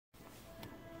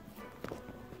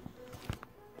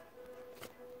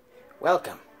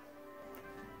Welcome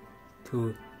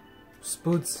to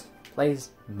Spoods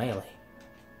Plays Melee.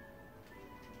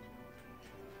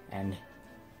 And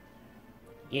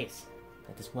yes,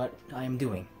 that is what I am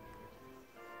doing.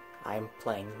 I am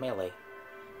playing Melee.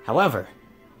 However,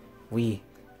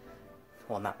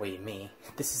 not me.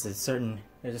 There's a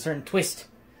certain twist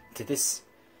to this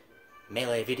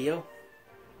Melee video.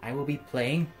 I will be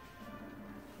playing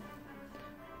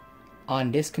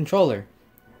on this controller.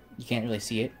 You can't really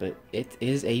see it, but it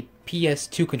is a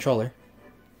PS2 controller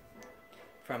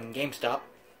from GameStop,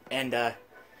 and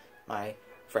my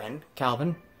friend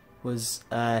Calvin was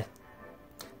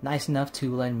nice enough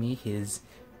to lend me his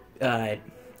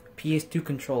PS2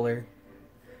 controller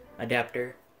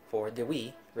adapter for the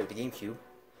Wii, or the Gamecube,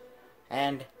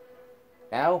 and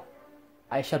now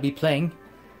I shall be playing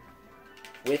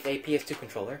with a PS2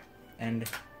 controller, and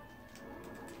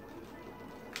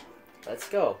let's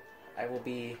go.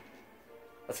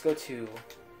 Let's go to,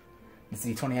 this is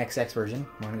the 20XX version.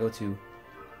 We're going to go to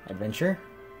Adventure.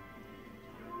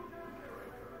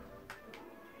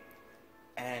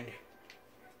 And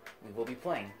we will be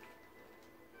playing.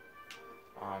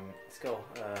 Let's go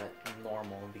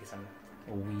normal, because I'm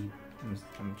a Wii.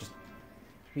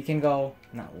 We can go,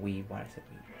 not Wii, why did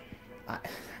I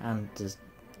say Wii?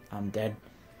 I'm dead.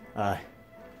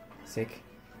 Sick.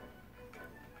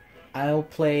 I'll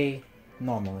play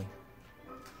normally.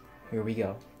 Here we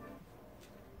go.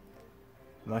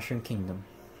 Mushroom Kingdom.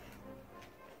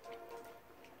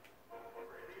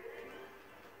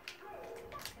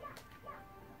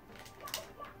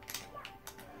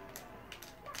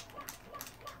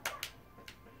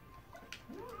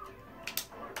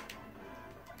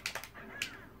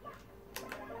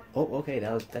 Oh, okay,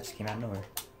 that just came out of nowhere.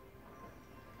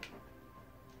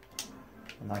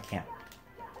 No, I can't.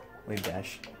 Wave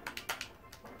dash.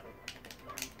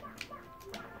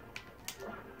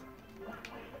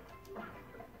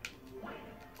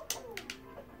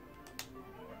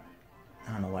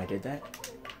 I don't know why I did that.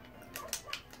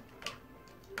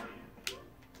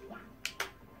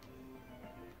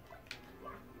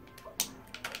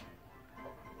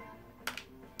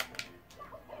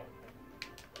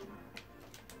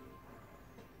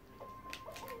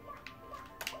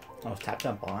 Oh, tap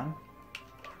jump on?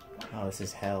 Oh, this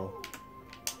is hell.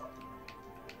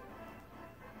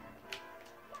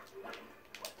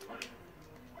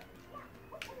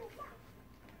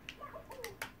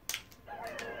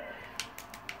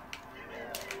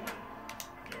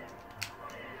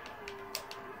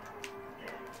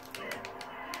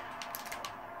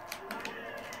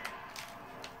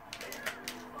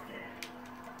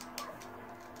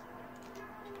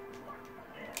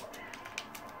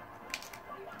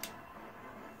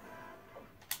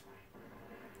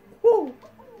 Woo!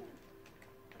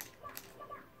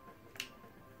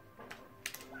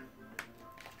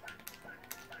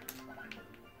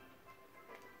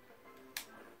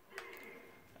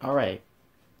 All right.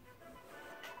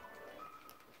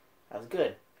 That was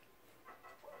good.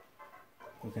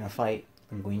 We're gonna fight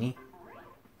Linguini.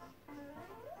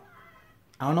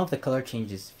 I don't know if the color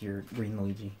changes if you're green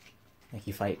Luigi. Like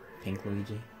you fight pink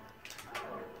Luigi.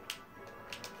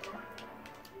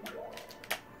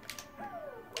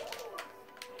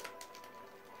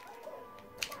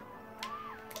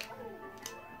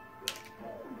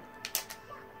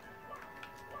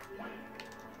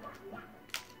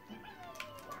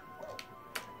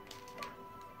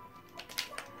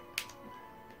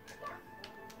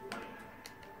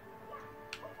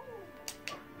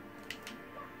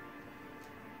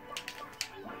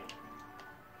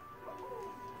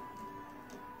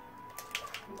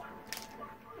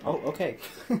 Oh, okay.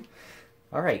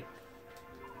 Alright.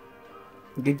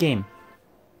 Good game.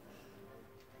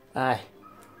 Alright.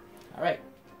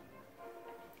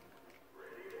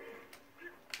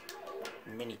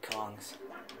 Mini Kongs.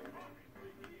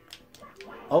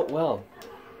 Oh, well.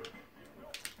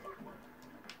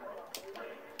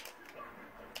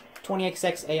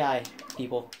 20XX AI,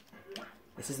 people.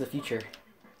 This is the future.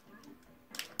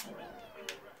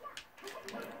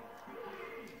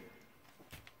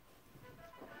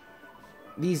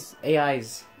 These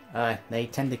AIs, they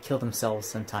tend to kill themselves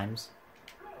sometimes.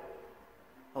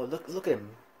 Oh, look at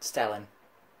him, Stalin.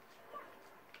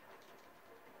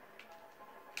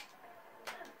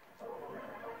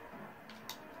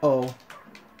 Oh.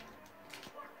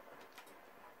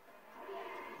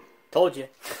 Told you.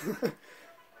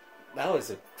 That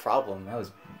was a problem. That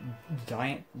was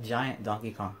giant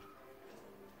Donkey Kong.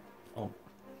 Oh,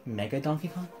 Mega Donkey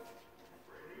Kong?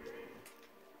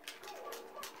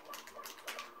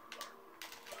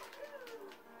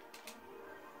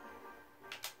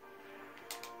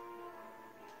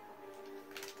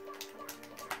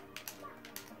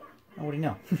 already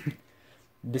know.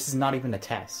 This is not even a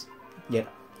test. Yet,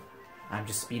 I'm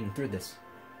just speeding through this.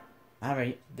 Have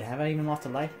I even lost a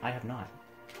life? I have not.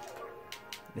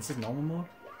 This is normal mode?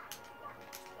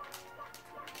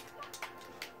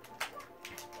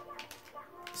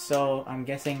 So, I'm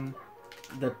guessing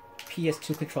the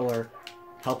PS2 controller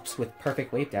helps with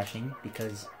perfect wave dashing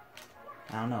because,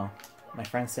 I don't know, my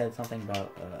friend said something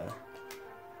about,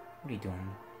 what are you doing?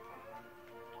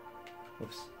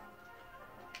 Whoops.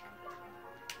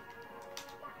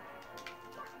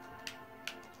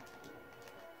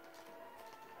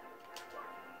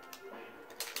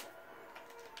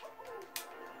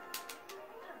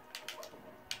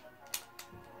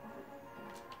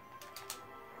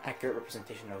 Accurate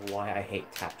representation of why I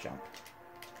hate tap jump.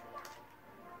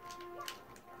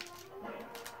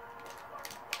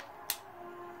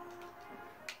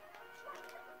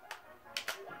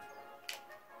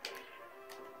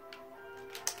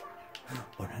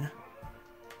 Banana?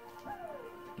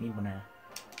 I need banana.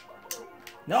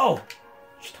 No!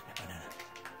 She took my banana.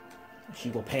 She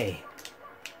will pay.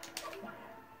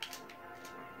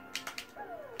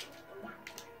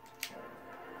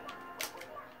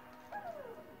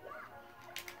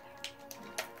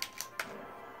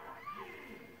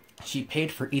 She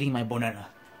paid for eating my banana.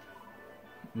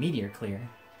 Meteor clear.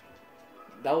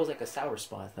 That was like a sour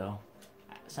spot, though.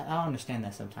 I don't understand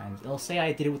that sometimes. It'll say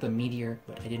I did it with a meteor,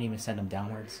 but I didn't even send them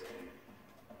downwards.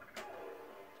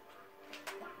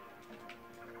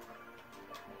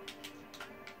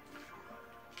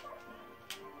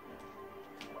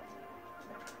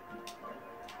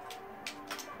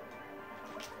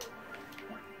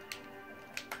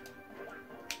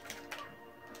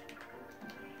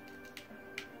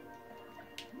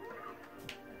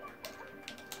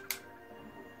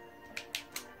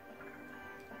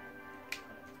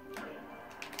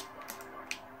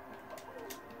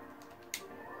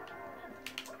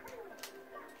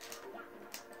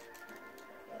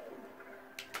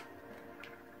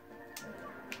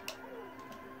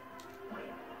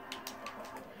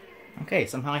 Okay,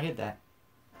 somehow I hit that.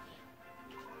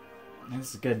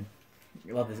 This is good.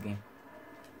 I love this game.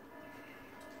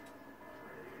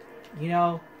 You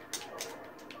know,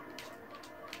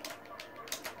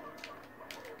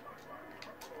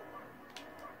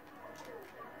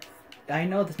 I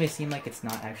know this may seem like it's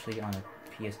not actually on a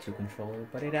PS2 controller,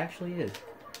 but it actually is.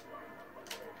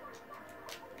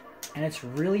 And it's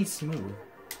really smooth.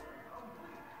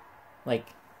 Like,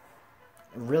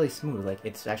 really smooth. Like,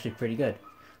 it's actually pretty good.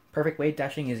 Perfect wave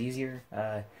dashing is easier.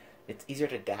 It's easier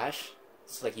to dash.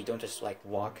 It's like you don't just like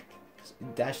walk.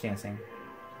 Dash dancing.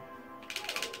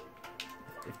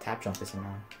 If tap jump isn't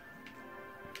on.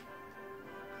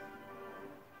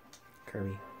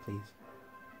 Kirby, please.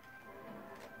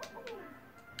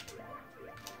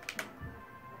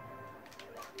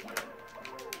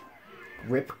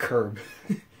 Rip Curb.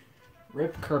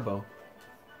 Rip Kerbo.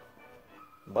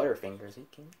 Butterfingers, he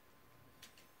can.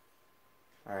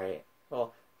 Alright,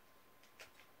 well,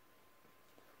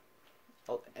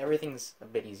 everything's a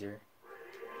bit easier.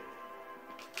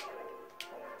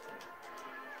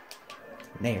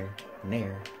 Nair,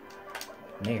 nair,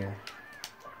 nair.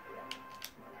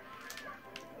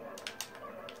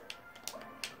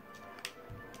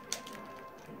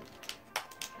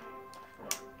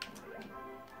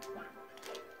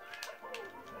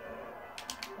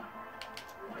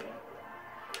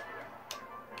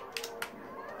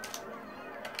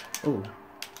 Ooh.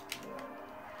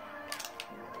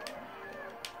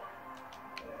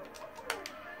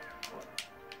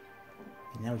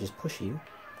 And now we just push you.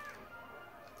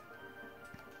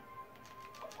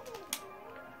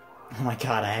 Oh my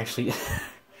god, I actually...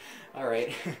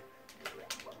 Alright.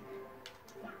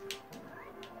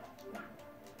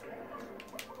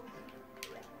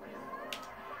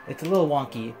 It's a little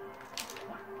wonky.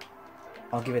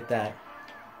 I'll give it that.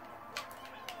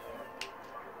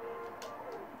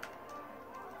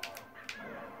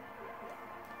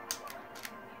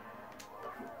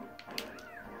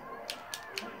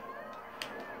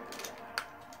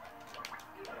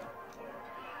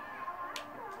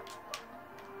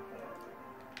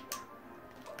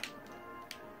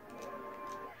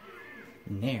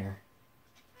 Nair.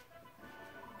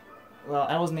 Well,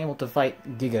 I wasn't able to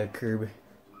fight Giga Curb,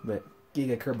 but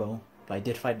Giga Kerbo, but I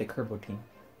did fight the Kerbo team.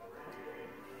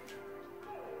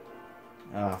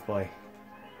 Oh boy.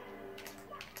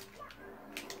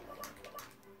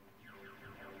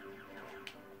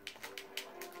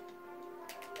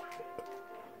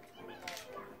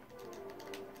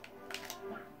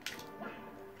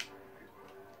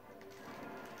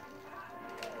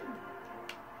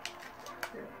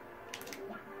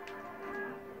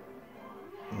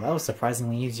 Well, that was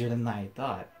surprisingly easier than I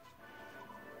thought.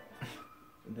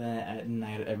 than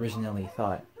I originally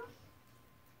thought.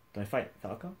 Do I fight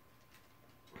Falco?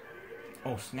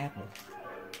 Oh, Snapple.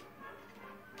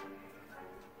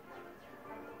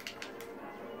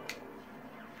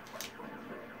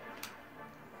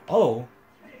 Oh!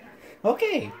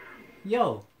 Okay!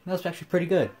 Yo, that was actually pretty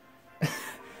good.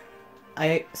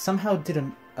 I somehow did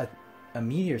a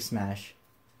meteor smash.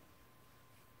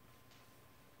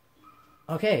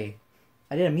 Okay.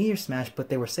 I did a meteor smash, but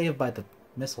they were saved by the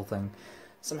missile thing.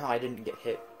 Somehow I didn't get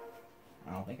hit.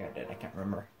 I don't think I did. I can't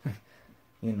remember.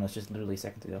 Even though it's just literally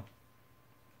seconds ago.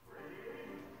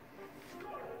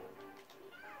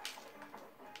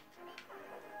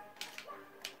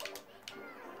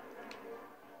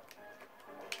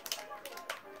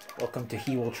 Welcome to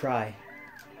He Will Try.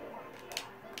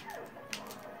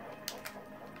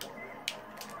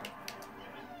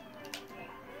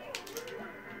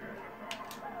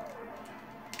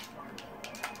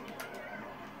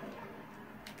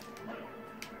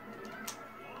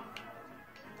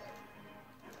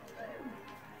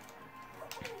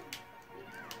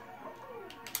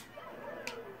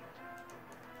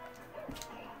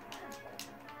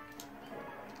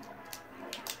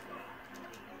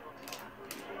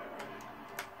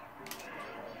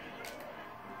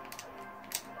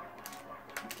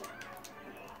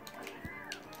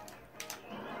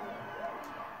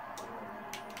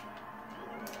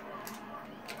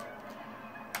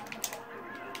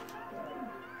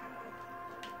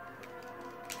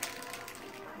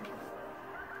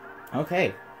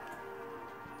 Okay.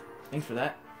 Thanks for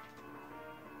that.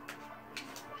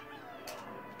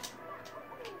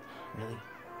 Really?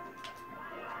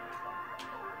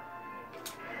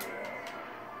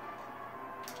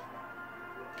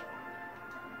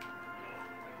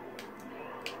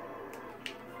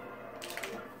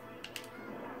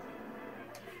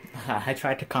 I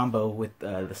tried to combo with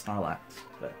the Snorlax,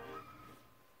 but...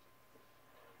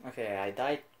 Okay, I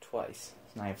died twice.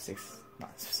 So now I have six...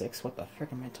 Not six? What the frick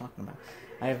am I talking about?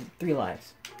 I have 3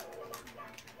 lives.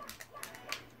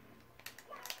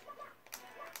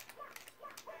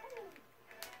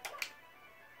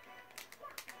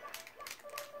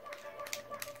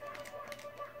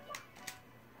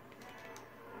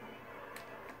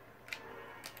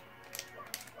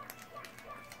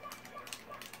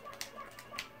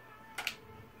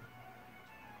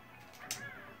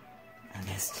 I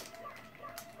missed.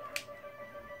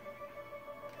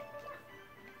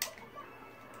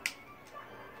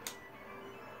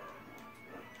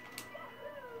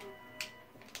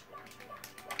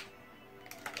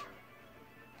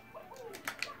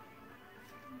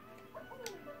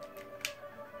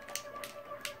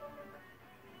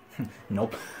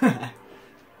 Nope.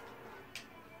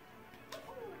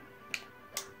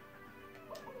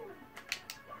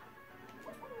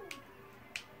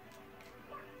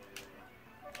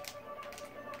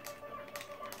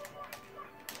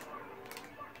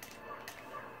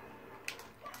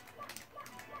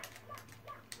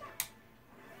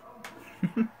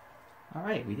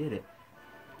 Alright, we did it.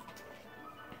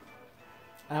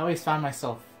 I always found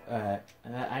myself,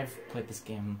 I've played this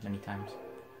game many times.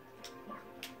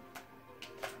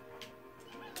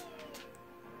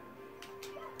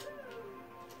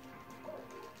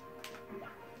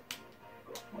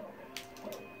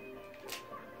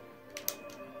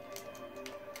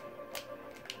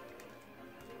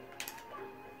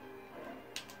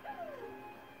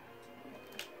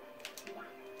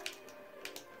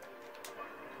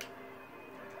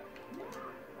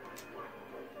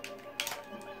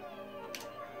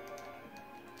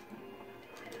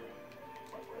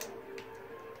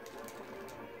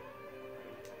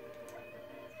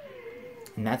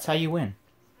 And that's how you win.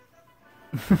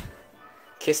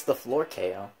 Kiss the floor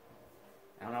KO.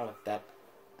 I don't know what that...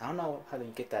 I don't know how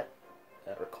you get that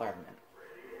requirement.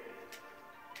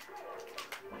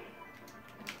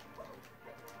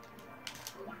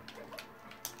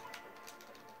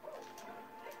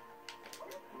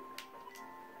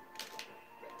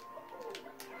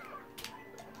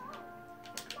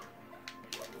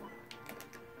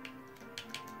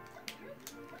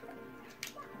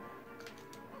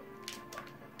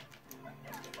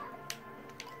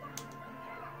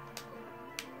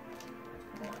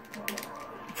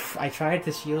 I tried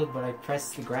to shield, but I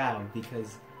pressed the grab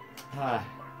because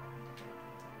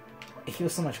it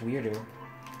feels so much weirder.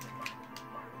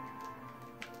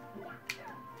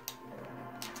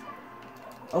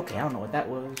 Okay, I don't know what that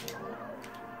was.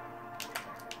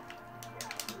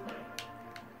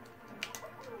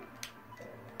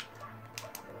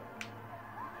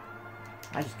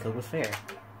 I just killed with fair.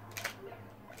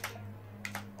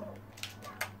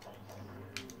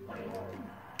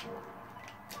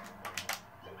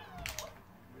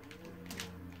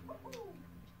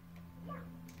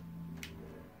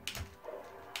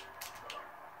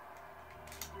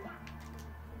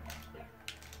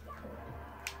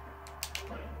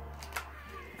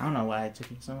 I don't know why it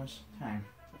took me so much time.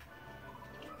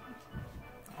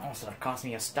 Also, it cost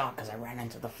me a stop because I ran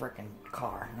into the frickin'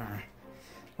 car.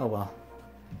 Oh well.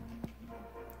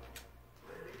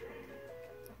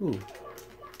 Ooh.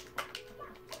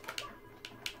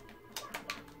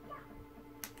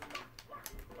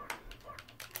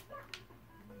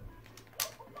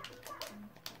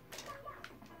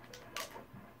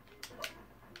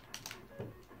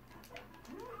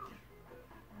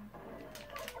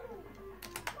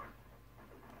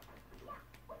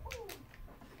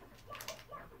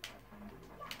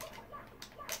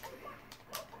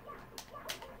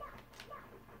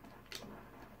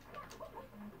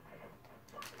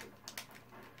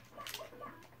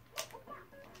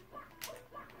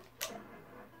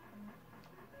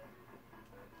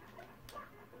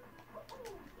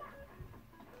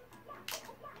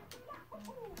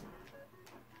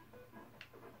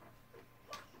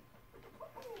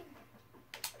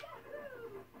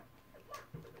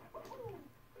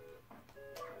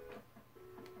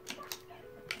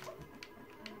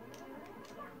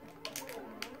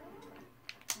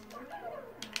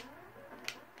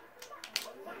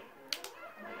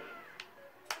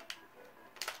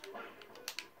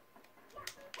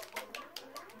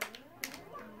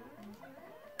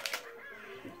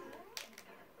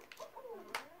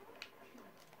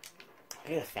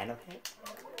 Are you a fan of it?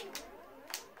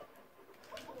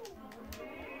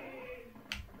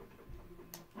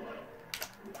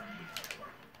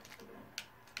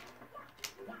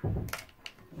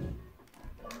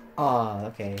 Oh,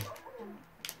 okay.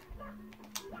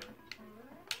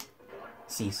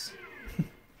 Cease.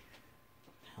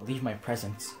 I'll leave my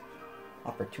presence.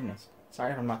 Opportunist.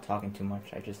 Sorry if I'm not talking too much.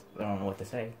 I don't know what to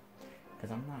say.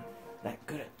 Because I'm not that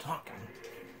good at talking.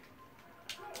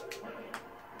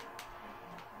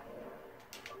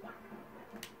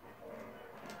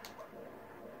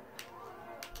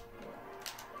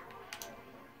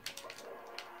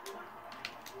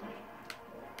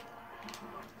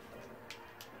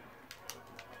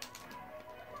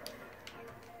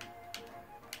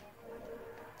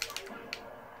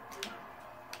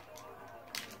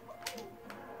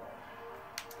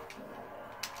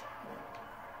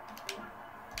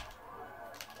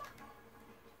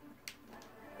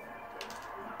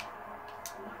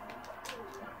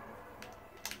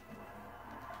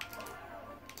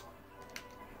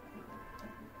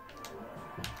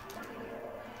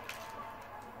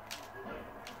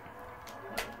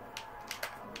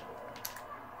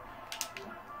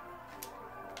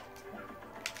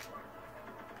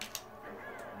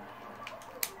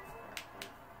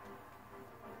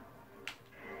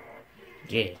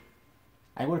 Yeah.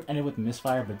 I would have ended with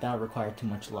misfire, but that would require too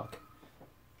much luck.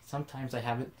 Sometimes I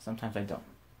have it, sometimes I don't.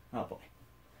 Oh boy.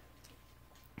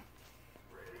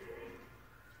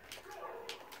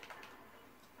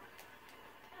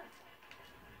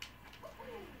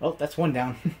 Oh, that's one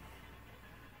down.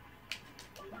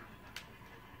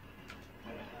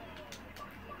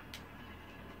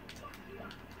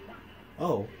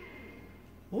 Oh.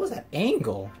 What was that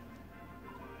angle?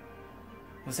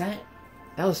 Was that...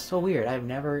 That was so weird. I've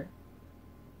never...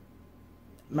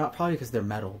 Not probably because they're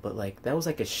metal, but like, that was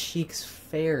like a Sheik's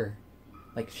Fair.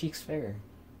 Like, Sheik's Fair.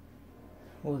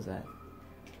 What was that?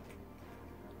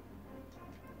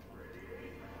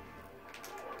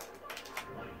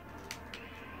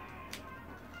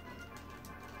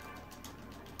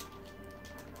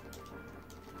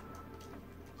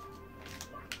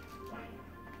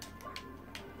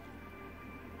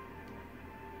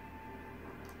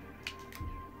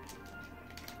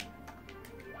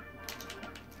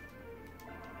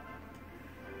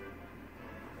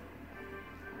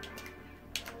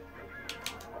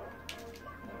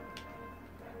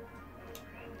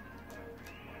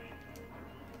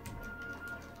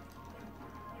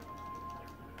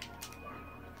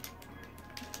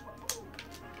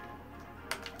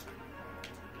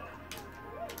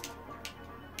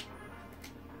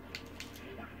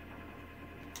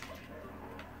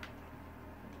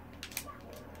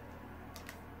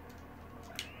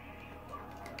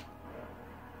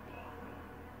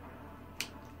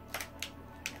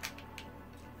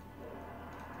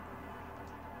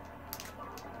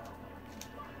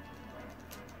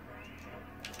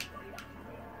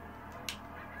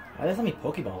 Why does that mean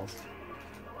Pokeballs?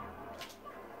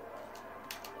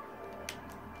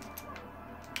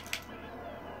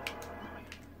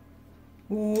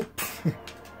 Whoop!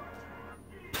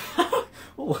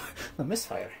 Oh, a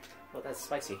misfire. Well, that's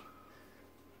spicy.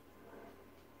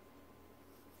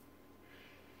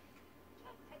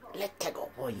 Let's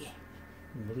go, boy.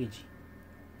 Luigi.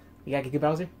 You got Gamecube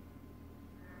Bowser?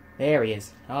 There he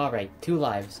is. Alright, 2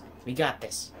 lives. We got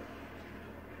this.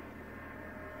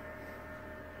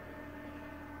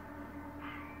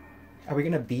 Are we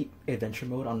gonna beat adventure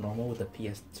mode on normal with a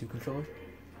PS2 controller?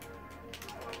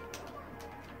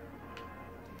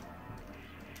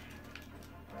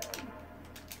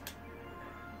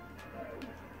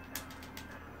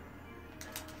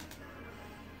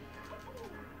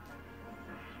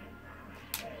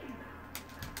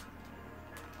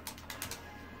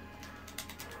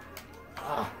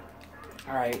 Ah,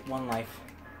 alright, one life.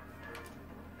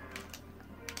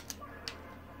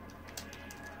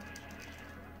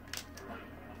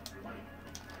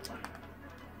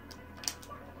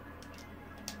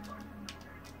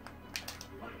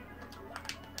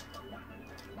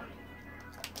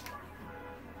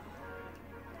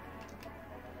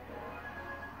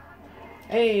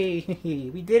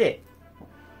 Hey, we did it!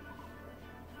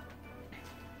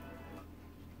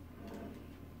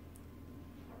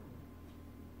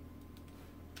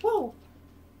 Whoa!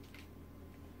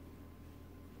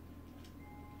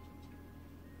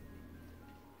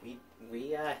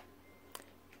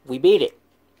 We beat it.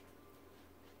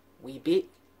 We beat,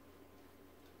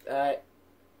 oh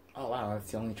wow,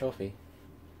 that's the only trophy.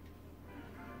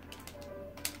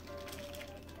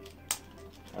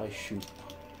 Oh shoot.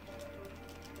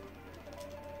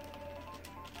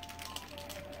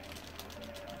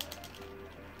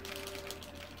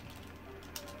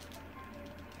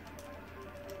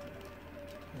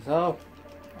 So,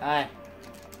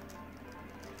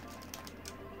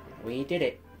 we did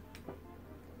it.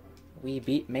 We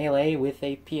beat Melee with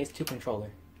a PS2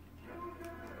 controller.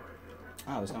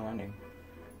 Oh, there's no ending.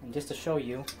 And just to show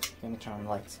you, let me turn on the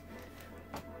lights.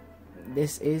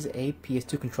 This is a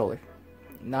PS2 controller.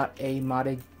 Not a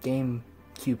modded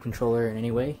Gamecube controller in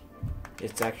any way.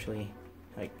 It's actually,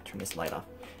 like, turn this light off.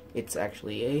 It's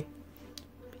actually a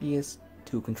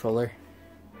PS2 controller.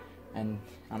 And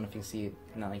I don't know if you can see it.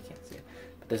 No, you can't see it.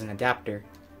 But there's an adapter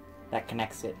that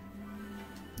connects it.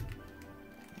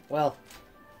 Well,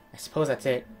 I suppose that's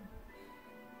it.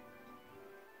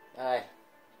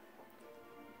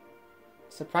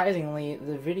 Surprisingly,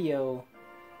 the video,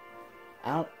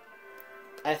 I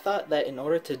thought that in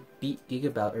order to beat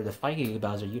Giga or the fight Giga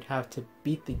Bowser, you'd have to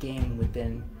beat the game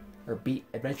within, or beat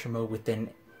adventure mode within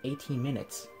 18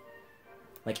 minutes.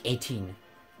 Like 18.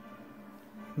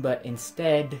 But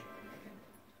instead,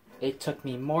 it took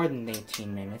me more than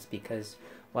 18 minutes because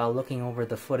while looking over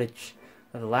the footage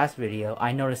of the last video,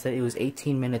 I noticed that it was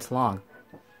 18 minutes long.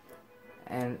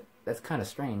 And that's kind of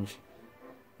strange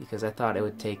because I thought it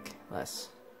would take less.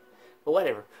 But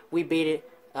whatever, we beat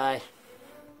it.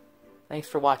 Thanks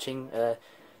for watching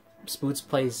Spoods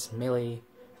Plays Melee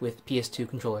with PS2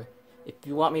 controller. If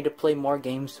you want me to play more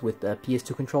games with the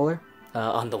PS2 controller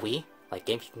on the Wii, like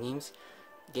GameCube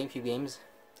games,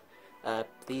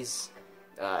 please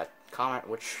comment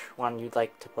which one you'd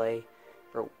like to play,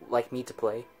 or like me to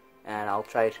play, and I'll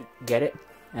try to get it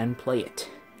and play it.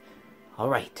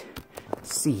 Alright,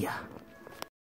 see ya.